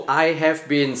I have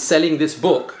been selling this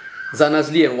book, Zan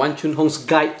Azli and Wan Chun Hong's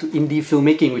Guide to Indie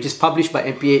Filmmaking, which is published by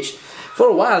MPH, for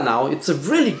a while now. It's a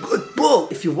really good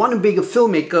book if you want to be a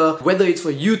filmmaker, whether it's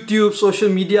for YouTube, social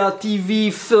media,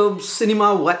 TV, film,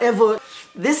 cinema, whatever.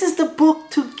 This is the book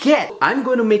to get. I'm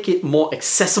going to make it more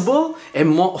accessible and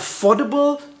more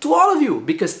affordable to all of you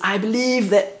because I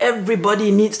believe that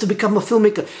everybody needs to become a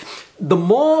filmmaker. The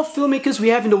more filmmakers we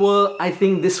have in the world, I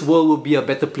think this world will be a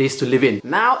better place to live in.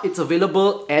 Now it's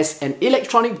available as an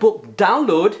electronic book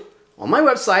download on my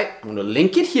website. I'm going to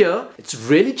link it here. It's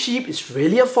really cheap, it's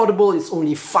really affordable. It's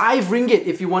only 5 ringgit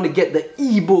if you want to get the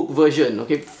ebook version.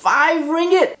 Okay, 5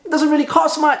 ringgit. It doesn't really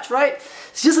cost much, right?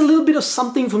 It's just a little bit of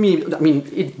something for me. I mean,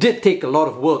 it did take a lot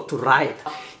of work to write.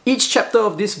 Each chapter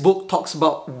of this book talks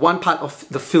about one part of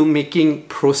the filmmaking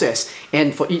process.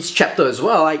 And for each chapter as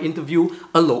well, I interview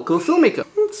a local filmmaker.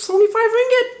 It's only 5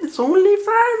 ringgit. It's only 5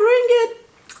 ringgit.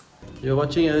 You're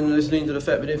watching and listening to the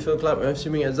Fat Bidin Film Club. I'm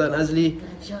streaming at Zan Azli.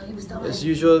 As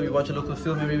usual, we watch a local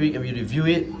film every week and we review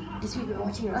it. This week we're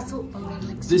watching Russell.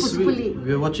 This week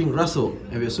we're watching Russell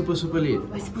and we're super late.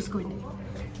 We're supposed to go in there.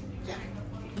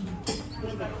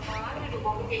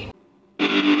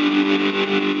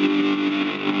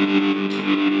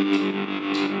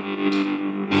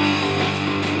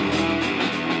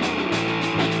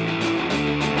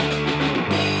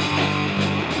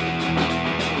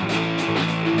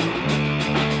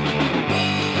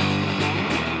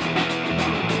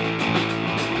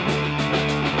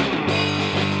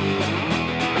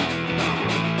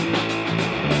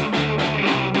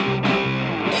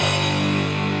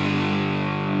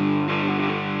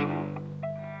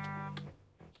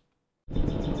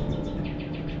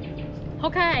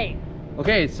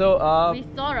 Okay, so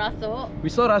we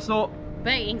saw Russell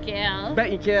back in KL.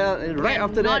 and right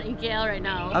after not that, in KL right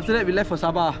now. after that we left for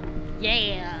Sabah.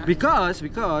 Yeah. Because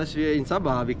we're in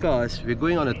Sabah because we're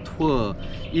going on a tour.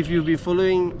 If you've been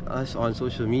following us on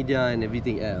social media and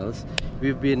everything else,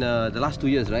 we've been the last 2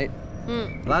 years, right?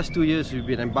 Last 2 years we've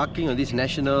been embarking on this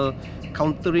national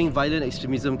countering violent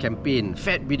extremism campaign,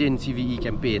 Fat Bidin CVE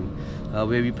campaign,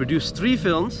 where we produced 3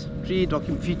 films, 3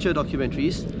 feature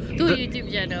documentaries, 2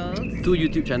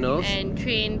 YouTube channels, and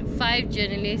trained 5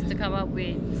 journalists to come up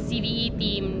with CVE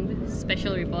themed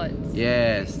special reports.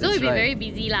 Yes, so we've been very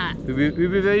busy lah. We've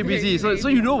been very busy. So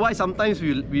you know why sometimes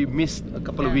we missed a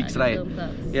couple of weeks, right?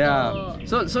 Yeah.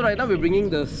 So right now we're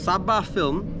bringing the Sabah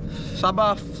film,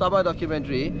 Sabah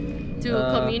documentary to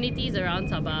communities around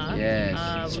Sabah. Yes,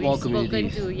 small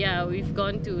communities. We've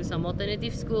gone to some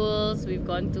alternative schools, we've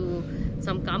gone to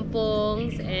some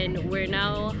kampongs, and we're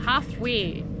now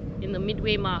halfway in the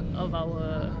midway mark of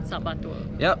our Sabah tour.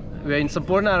 Yep, we're in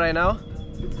Semporna right now.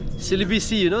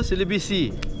 Silibisi, you know,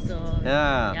 Silibisi. So,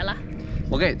 yeah.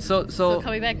 Okay, so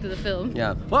coming back to the film.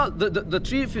 Yeah. Well, the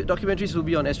 3 documentaries will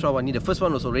be on Astrawani. The first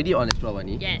one was already on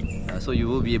Astrawani. Yes. So you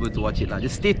will be able to watch it lah.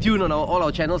 Just stay tuned on all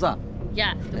our channels lah.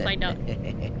 Yeah, to find out.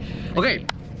 Okay,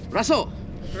 Russell.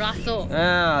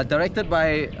 Directed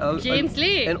by James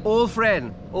Lee. An old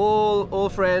friend,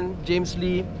 James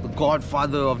Lee, the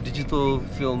godfather of digital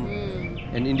film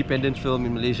and independent film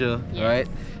in Malaysia. Yes. Right?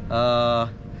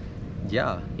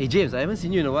 Yeah. Hey James, I haven't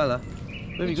seen you in a while.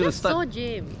 When we gonna start? Saw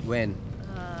James. When?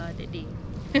 That day.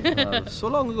 So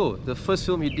long ago. The first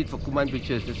film he did for Kuman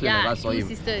Pictures. That's when I last saw him.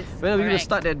 Sisters. When are we gonna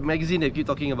start that magazine that you keep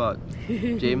talking about,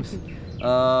 James?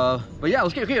 But yeah,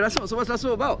 okay, Russell. So what's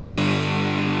Russell about?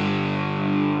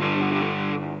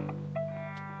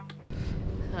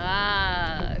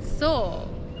 So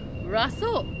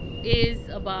Russell is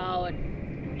about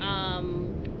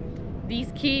these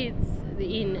kids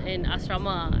in an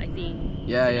asrama, I think.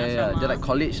 Yeah. They're like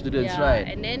college students, right?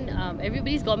 And then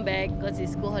everybody's gone back because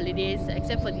it's school holidays,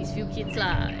 except for these few kids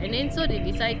lah. And then so they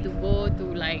decide to go to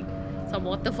like some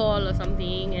waterfall or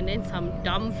something, and then some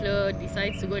dumb flirt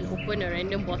decides to go and open a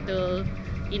random bottle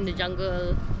in the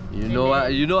jungle. You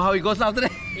know how it goes after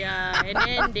that? Yeah, and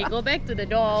then they go back to the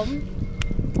dorm,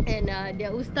 and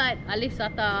their Ustad Alif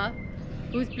Sata,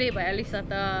 who's played by Alif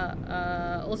Sata,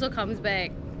 also comes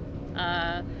back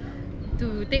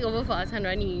to take over for Hassan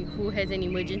Rani, who has an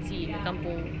emergency in the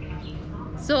kampung.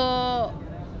 So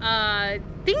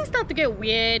things start to get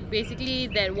weird. Basically,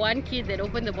 that one kid that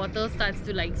opened the bottle starts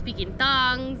to like speak in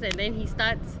tongues, and then he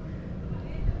starts,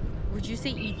 would you say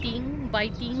eating,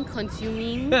 biting,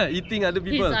 consuming eating other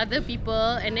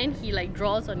people, and then he like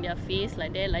draws on their face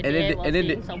like that, while and then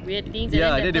saying some weird things,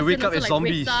 and then they wake up as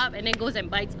zombies. Wakes up and then goes and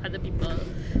bites other people.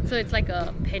 So it's like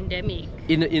a pandemic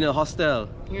in a hostel.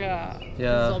 Yeah.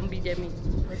 Zombie-demic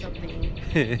or something.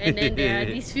 And then there are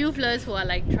these few flirts who are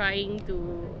like trying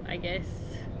to, I guess,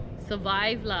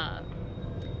 survive lah,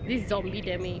 this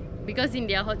zombie-demic. because in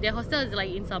their hostel is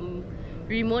like in some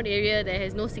remote area that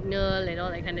has no signal and all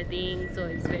that kind of thing. So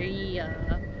it's very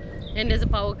and there's a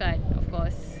power cut, of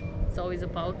course. It's always a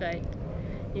power cut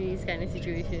in these kind of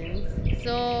situations.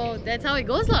 So that's how it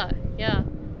goes lah. Yeah.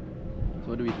 So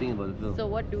what do we think about the film? So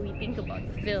what do we think about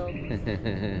the film?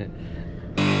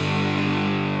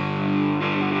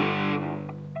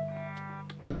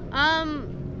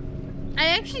 I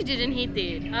actually didn't hate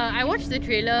it. I watched the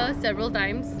trailer several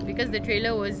times because the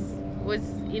trailer was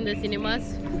in the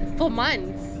cinemas for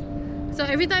months. So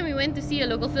every time we went to see a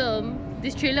local film,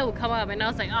 this trailer would come up and I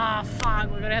was like, fuck,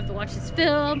 we're gonna have to watch this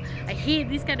film. I hate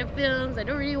these kind of films. I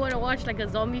don't really want to watch like a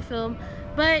zombie film.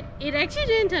 But it actually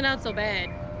didn't turn out so bad.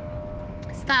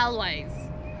 Style-wise,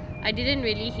 I didn't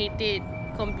really hate it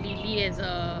completely as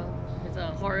a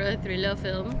horror thriller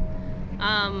film.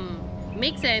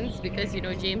 Makes sense because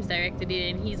James directed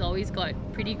it and he's always got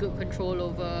pretty good control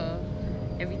over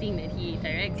everything that he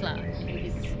directs lah in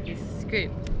his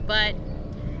script. But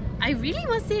I really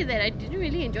must say that I didn't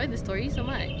really enjoy the story so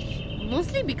much.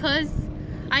 Mostly because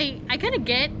I kind of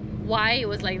get why it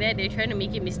was like that. They're trying to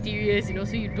make it mysterious,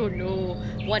 so you don't know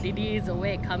what it is or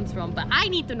where it comes from. But I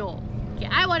need to know. Okay,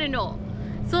 I want to know.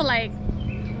 So like,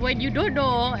 when you don't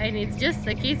know and it's just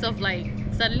a case of like,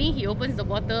 suddenly he opens the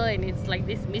bottle and it's like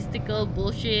this mystical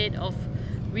bullshit of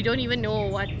we don't even know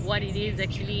what it is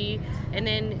actually, and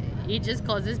then it just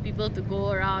causes people to go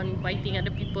around biting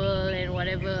other people and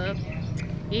whatever.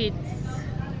 It's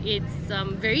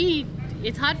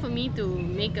hard for me to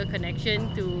make a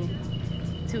connection to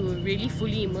really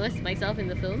fully immerse myself in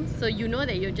the film. So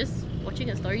that you're just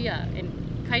watching a story and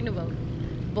kind of a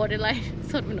borderline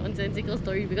sort of nonsensical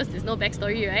story because there's no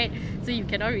backstory, right? So you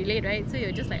cannot relate, right? So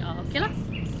you're just like, okay lah.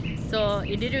 So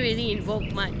it didn't really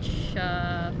invoke much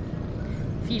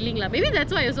feeling lah. Maybe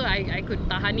that's why also I could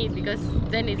tahan it, because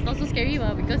then it's not so scary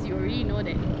lah, because you already know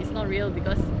that it's not real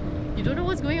because you don't know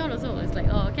what's going on also. It's like,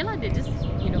 okay lah, they're just,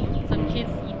 some kids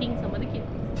eating some other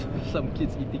kids. Some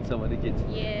kids eating some other kids.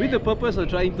 Yeah. With the purpose of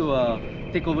trying to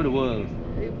take over the world.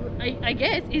 I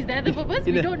guess, is that the purpose?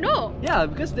 We don't know. Yeah,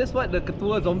 because that's what the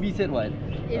Ketua zombie said, what?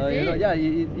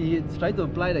 He's trying to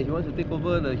imply that he wants to take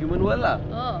over the human world lah.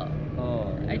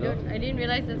 I didn't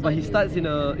realize that's. But he starts in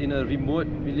a remote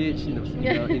village in a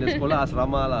sekolah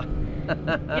asrama lah.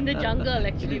 In the jungle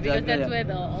actually, because that's where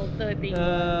the altar thing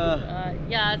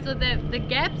was. So the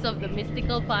gaps of the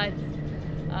mystical parts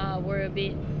were a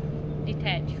bit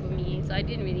detached for me, so I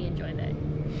didn't really enjoy that.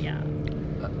 Yeah.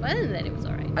 But other than that, it was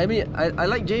alright. I mean, I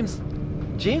like James.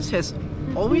 James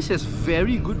always has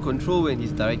very good control when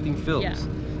he's directing films.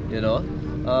 Yeah.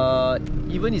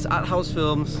 Even his art house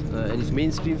films and his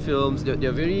mainstream films,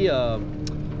 they're very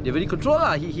control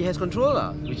lah. He has control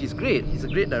lah, which is great. He's a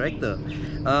great director.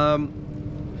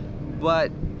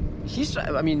 But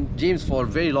James, for a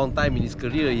very long time in his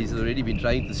career, he's already been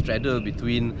trying to straddle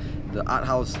between the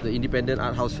independent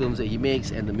art house films that he makes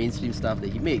and the mainstream stuff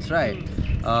that he makes, right?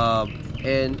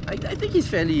 And I think he's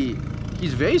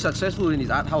very successful in his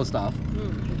art house stuff,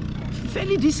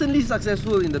 fairly decently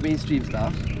successful in the mainstream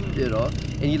stuff,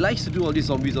 and he likes to do all these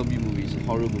zombie movies,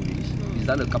 horror movies. He's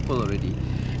done a couple already.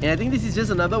 And I think this is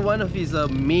just another one of his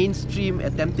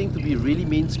attempting to be really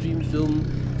mainstream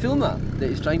filmer that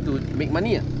is trying to make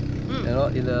money,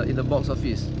 in the box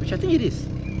office, which I think it is.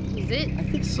 Is it? I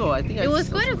think so. It was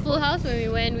quite a full house when we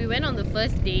went. We went on the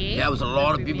first day. Yeah, it was a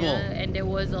lot of people, and there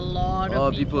was a lot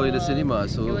of people in the cinema.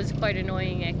 So it was quite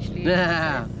annoying actually.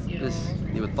 Yeah, because,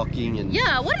 they were talking and.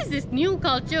 Yeah, what is this new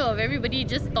culture of everybody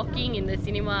just talking in the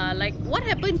cinema? Like, what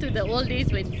happened to the old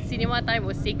days when cinema time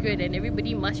was sacred and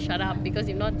everybody must shut up, because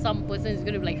if not, some person is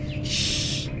going to be like,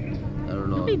 shh. I don't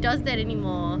know. Nobody does that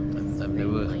anymore.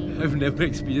 I've never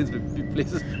experienced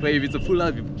places where if it's a full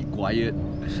house, people keep quiet.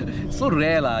 So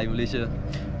rare lah in Malaysia.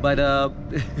 But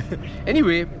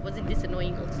anyway. Was it this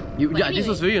annoying also? Anyway, this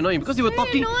was very annoying because they were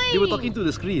talking. They were talking to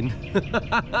the screen. It's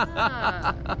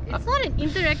not an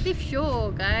interactive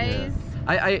show, guys.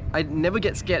 Yeah. I never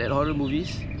get scared at horror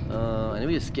movies. I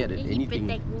never get scared at anything.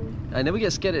 I never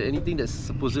get scared at anything that's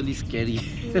supposedly scary,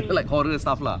 like horror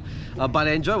stuff lah. But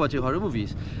I enjoy watching horror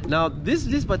movies. Now this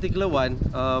particular one,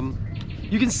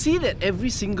 you can see that every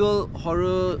single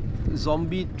horror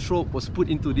zombie trope was put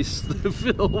into this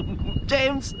film.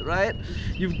 James, right?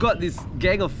 You've got this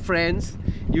gang of friends.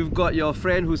 You've got your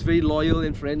friend who's very loyal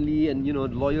and friendly and,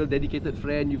 loyal, dedicated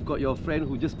friend. You've got your friend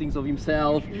who just thinks of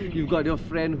himself. You've got your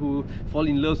friend who fall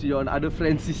in love with your other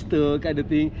friend's sister, kind of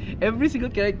thing. Every single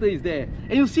character is there.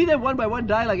 And you see them one by one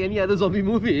die like any other zombie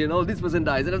movie. This person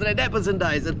dies, and after that person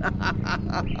dies.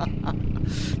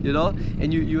 you know,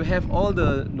 and you have all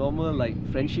the normal like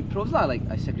friendship tropes lah, like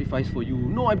I sacrifice for you.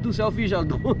 No, I'm too selfish.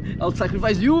 I'll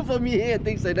sacrifice you for me and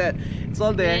things like that. It's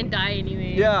all there. And die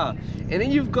anyway. Yeah, and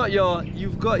then you've got your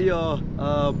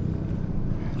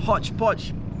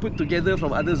hodgepodge put together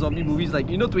from other zombie movies. Like,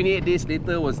 you know, 28 Days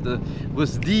Later was the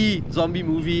zombie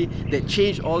movie that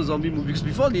changed all zombie movies. Because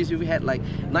before this, you had like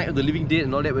Night of the Living Dead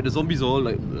and all that, where the zombies are all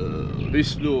like very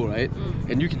slow, right?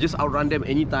 And you can just outrun them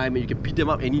anytime and you can beat them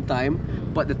up anytime.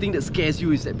 But the thing that scares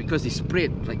you is that because they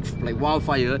spread like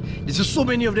wildfire, there's just so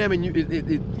many of them and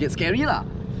it gets scary lah.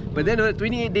 But then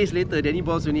 28 Days Later, Danny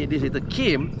Boyle's 28 Days Later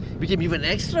became even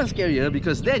extra scarier,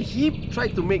 because then he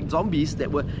tried to make zombies that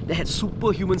had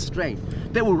superhuman strength,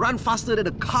 that will run faster than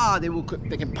a car,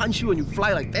 that can punch you and you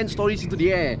fly like 10 stories into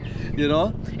the air, you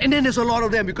know. And then there's a lot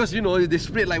of them because, you know, they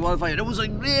spread like wildfire. That was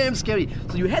like damn scary.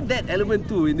 So you had that element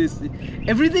too in this.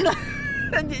 Everything,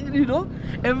 you know,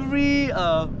 every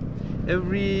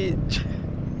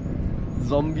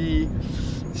zombie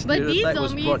But these stereotype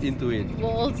was zombies brought into it. were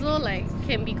also like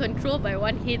can be controlled by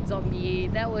one hit zombie.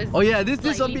 That was this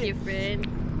slightly zombie different.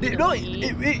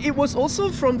 it was also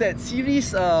from that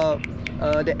series,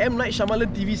 the M. Night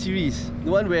Shyamalan TV series,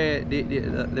 the one where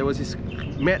there was this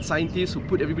mad scientist who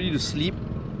put everybody to sleep.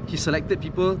 He selected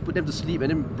people, put them to sleep, and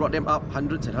then brought them up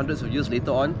hundreds and hundreds of years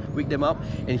later on, wake them up,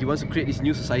 and he wants to create this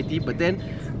new society. But then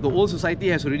the old society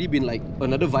has already been like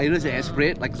another virus that has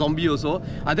spread, like zombie also.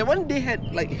 That one they had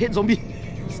like head zombie.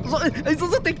 So it's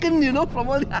also taken, you know, from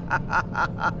all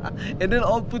and then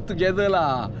all put together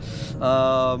lah.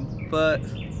 But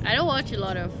I don't watch a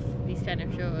lot of these kind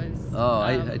of shows.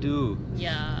 I do.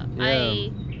 Yeah.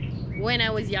 Yeah. When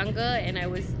I was younger and I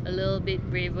was a little bit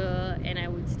braver and I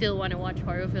would still want to watch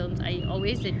horror films, I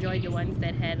always enjoyed the ones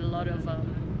that had a lot of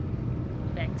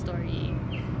backstory.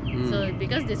 So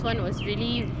because this one was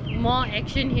really more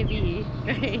action heavy,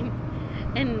 right?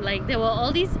 And like there were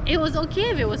all these, it was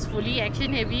okay if it was fully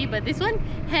action heavy, but this one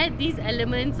had these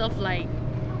elements of like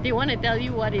they want to tell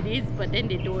you what it is but then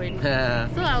they don't.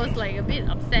 So I was like a bit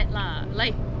upset lah.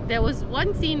 Like there was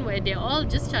one scene where they're all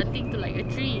just chanting to like a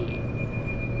tree.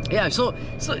 Yeah, so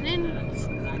And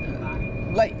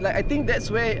then like I think that's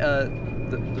where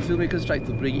the filmmakers tried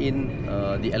to bring in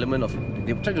the element of,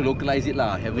 they tried to localize it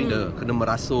lah, having the kena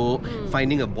merasuk,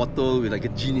 finding a bottle with like a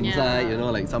gin inside, you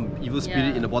know, like some evil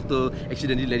spirit in a bottle,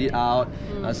 accidentally let it out.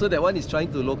 So that one is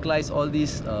trying to localize all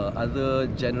these other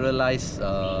generalized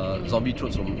zombie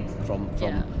tropes from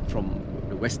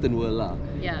the Western world lah,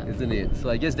 isn't it? So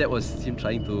I guess that was him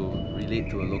trying to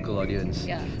relate to a local audience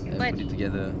and but put it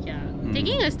together.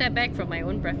 Taking a step back from my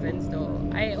own preference though,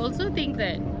 I also think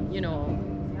that, you know,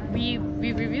 we've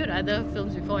reviewed other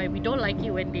films before and we don't like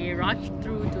it when they rush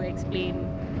through to explain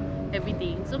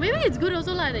everything. So maybe it's good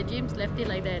also lah that James left it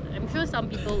like that. I'm sure some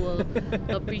people will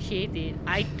appreciate it.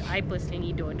 I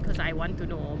personally don't, because I want to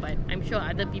know, but I'm sure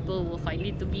other people will find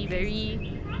it to be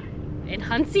very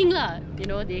enhancing lah, you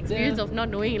know, the experience of not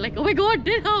knowing, like, oh my god,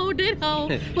 then how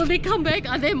will they come back,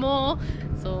 are there more?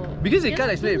 So because they can't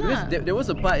explain, because there was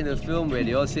a part in the film where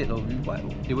they all said,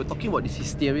 they were talking about this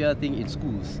hysteria thing in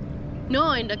schools.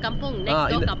 No, in the kampung,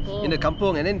 next door kampung. In the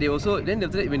kampung, and then after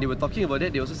that, when they were talking about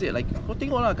that, they also said like, kau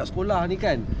tengok lah kat sekolah ni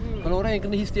kan, kalau orang yang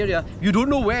kena hysteria, you don't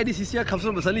know where this hysteria comes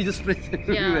from, but suddenly it just spreads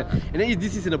everywhere. And then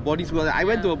this is in a boarding school. I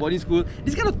went to a boarding school.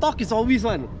 This kind of talk is always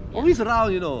always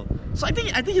around, you know. So I think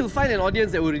you'll find an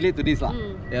audience that will relate to this lah.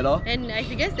 You know. And I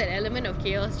guess that element of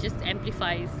chaos just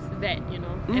amplifies that, you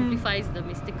know, amplifies the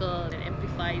mystical and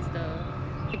amplifies the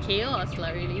chaos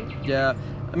lah, really. Yeah.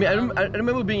 I mean, I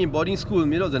remember being in boarding school in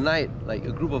the middle of the night, like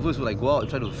a group of us would like go out and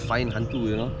try to find hantu,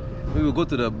 you know. We would go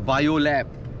to the bio lab,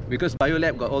 because bio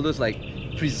lab got all those like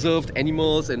preserved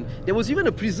animals, and there was even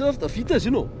a preserved fetus,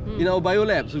 you know, in our bio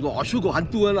lab. So we go, should go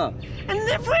hantu lah. And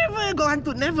never ever go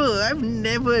hantu, never.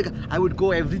 I would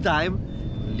go every time.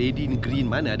 Lady in green,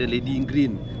 mana ada lady in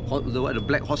green? The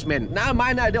black horseman. Nah,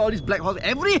 mana ada all these black horsemen.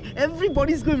 Every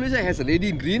boarding school in Malaysia has a lady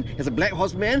in green, has a black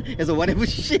horseman, has a whatever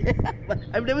shit. But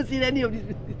I've never seen any of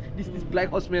this black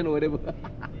horseman or whatever.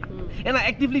 And I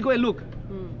actively go and look.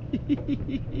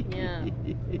 Yeah.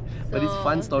 But it's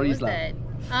fun stories lah.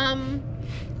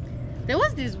 There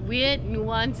was this weird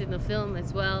nuance in the film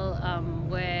as well,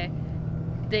 where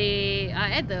they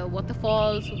are at the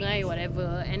waterfall, sungai,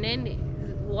 whatever, and then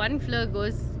one fleur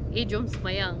goes, jom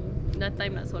semayang, that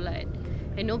time nak solat,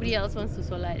 and nobody else wants to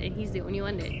solat, and he's the only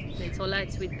one that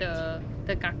solats with the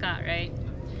kakak, right?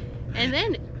 And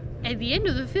then at the end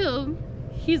of the film,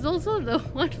 he's also the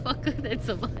one fucker that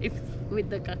survives with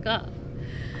the kakak.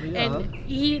 And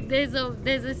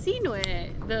there's a scene where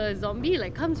the zombie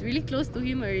like comes really close to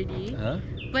him already,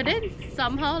 but then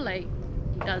somehow like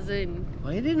doesn't. Oh,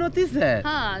 I didn't notice that.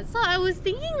 So I was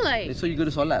thinking like, So you go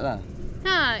to solat lah.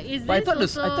 is But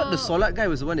this I thought the solat guy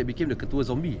was the one that became the ketua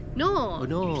zombie. No, Oh,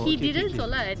 no. he Okay, didn't okay.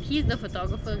 solat. He's the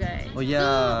photographer guy. Oh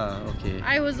yeah, okay.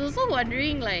 I was also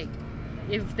wondering like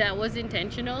if that was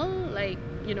intentional, like,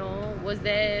 you know, was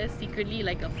there secretly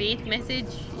like a faith message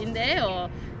in there, or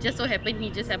just so happened he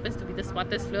just happens to be the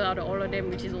smartest flirt out of all of them,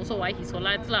 which is also why he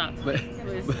solats lah.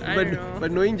 I don't know.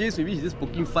 But knowing James, maybe he's just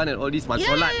poking fun at all these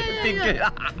solat thing.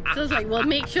 So it's like, we'll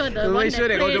make sure the To one make sure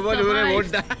that that prays the one won't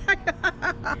survives. die.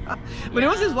 But there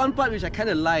was this one part which I kind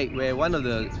of like, where one of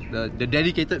the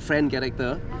dedicated friend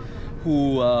character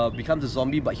who becomes a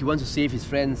zombie, but he wants to save his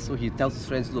friends, so he tells his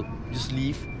friends, look, just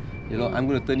leave, you know, I'm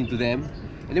going to turn into them.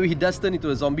 And then when he does turn into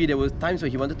a zombie, there were times where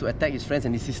he wanted to attack his friends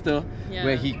and his sister,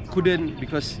 where he couldn't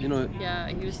because, you know,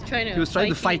 he was trying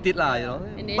to fight it lah, you know.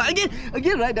 And then, But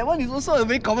again, right, that one is also a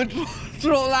very common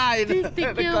trope lah. please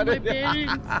take care of my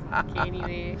parents. Okay,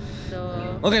 anyway,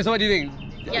 so Okay, so what do you think?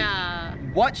 yeah,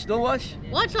 Watch, don't watch?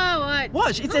 watch lah, watch.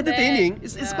 Watch, it's Not entertaining. bad.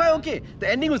 It's quite okay. The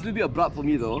ending was a little bit abrupt for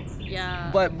me though. Yeah,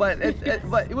 But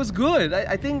it was good.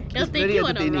 I think it'll it's take very you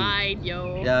on a entertaining. ride,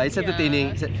 yo. Yeah, it's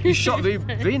entertaining. It's shot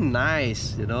very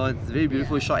nice. You know, it's very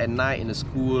beautiful shot at night in a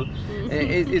school.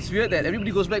 It's weird that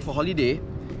everybody goes back for holiday,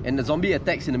 and the zombie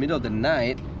attacks in the middle of the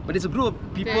night. But there's a group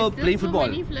of people playing football.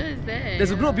 There's so many flirts there.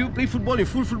 There's a group of people playing football in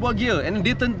full football gear, and then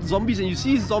they turn zombies, and you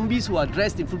see zombies who are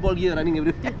dressed in football gear running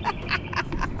everywhere.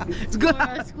 It's good. For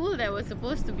a school that was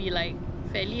supposed to be like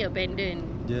fairly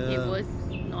abandoned, Yeah. it was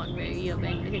not very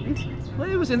abandoned. Well,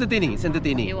 it was entertaining. It's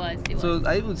entertaining. It was. So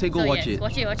I would say go So watch yes, it.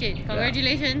 Watch it.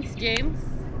 Congratulations, James.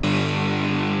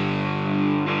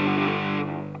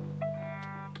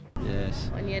 Yes.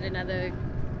 On yet another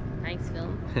nice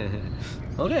film.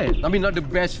 Okay. I mean, not the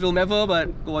best film ever,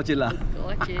 but go watch it lah. Go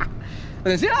watch it.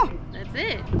 That's it lah. That's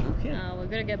it. Okay. We're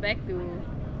gonna get back to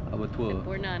Our tour.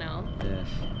 Semporna now. Yes.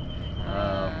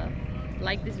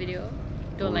 Like this video.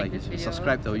 Don't like this video.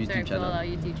 Subscribe to our YouTube To all channel. our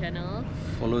YouTube channels.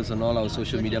 Follow us on all our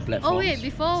social media platforms. Oh wait,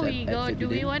 before we It's go, at do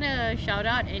we Fitbidin. want to shout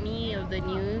out any of the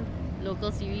new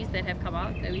local series that have come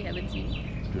out that we haven't seen?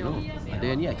 No. Are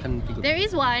there any? I can't think of. There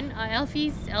is one.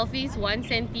 Elfie's 1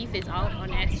 Cent Thief is out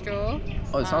on Astro.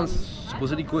 Oh, it sounds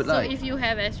supposedly good So lah. if you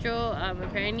have Astro,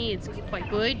 apparently it's quite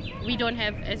good. We don't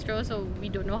have Astro, so we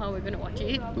don't know how we're gonna watch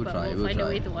it. We'll but try, we'll we'll find a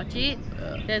try. way to watch it.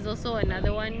 Yeah. There's also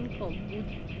another one called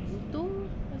Buto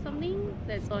or something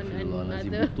that's on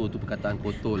another Buto tu perkataan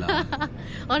kotor lah.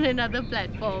 on another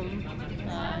platform,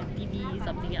 TV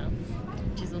something else,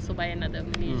 which is also by another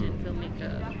Malaysian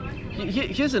filmmaker.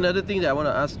 Here's another thing that I want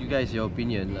to ask you guys your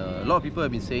opinion. A lot of people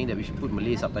have been saying that we should put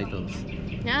Malay subtitles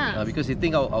Yeah. because they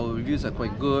think our reviews are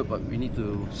quite good, but we need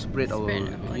to spread our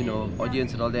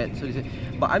audience and all that. So they say,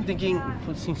 but I'm thinking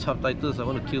putting subtitles. I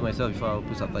want to kill myself if I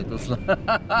put subtitles.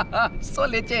 So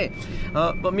leceh.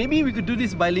 But maybe we could do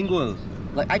this bilingual.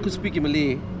 Like I could speak in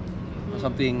Malay or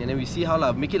something, and then we see how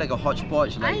lah. Make it like a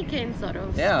hodgepodge. I Like can sort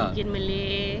of Yeah. speak in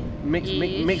Malay.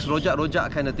 mix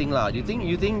rojak kind of thing lah. Do you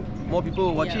think more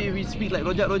people watch Yeah. it? We speak like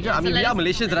rojak. Yeah, I so mean, we let are us-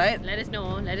 Malaysians, right? Let us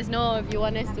know. Let us know if you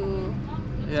want us to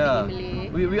Yeah, speak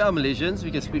in Malay. we are Malaysians.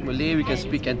 We can speak Malay, we can And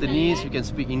speak speak Cantonese, Malay. we can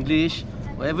speak English,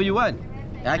 whatever you want.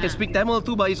 Yeah, I can Ah. speak Tamil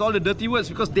too, but it's all the dirty words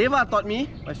because Deva taught me.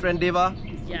 My friend Deva,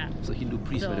 Yeah. so Hindu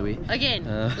priest So, by the way. again,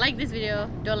 like this video,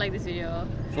 don't like this video.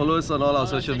 Follow us on all our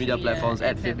Follow social media platforms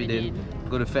at Fitbidin. Fitbidin.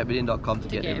 Go to fatbidin.com to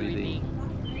get Get everything.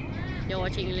 You're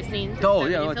watching and listening to Oh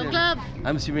Family yeah, Film watching. Club,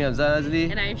 I'm assuming I'm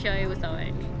Zanazli. and I'm Syahir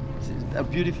Wasawan. A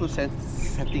beautiful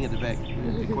setting at the back.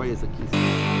 Be quiet as a kiss.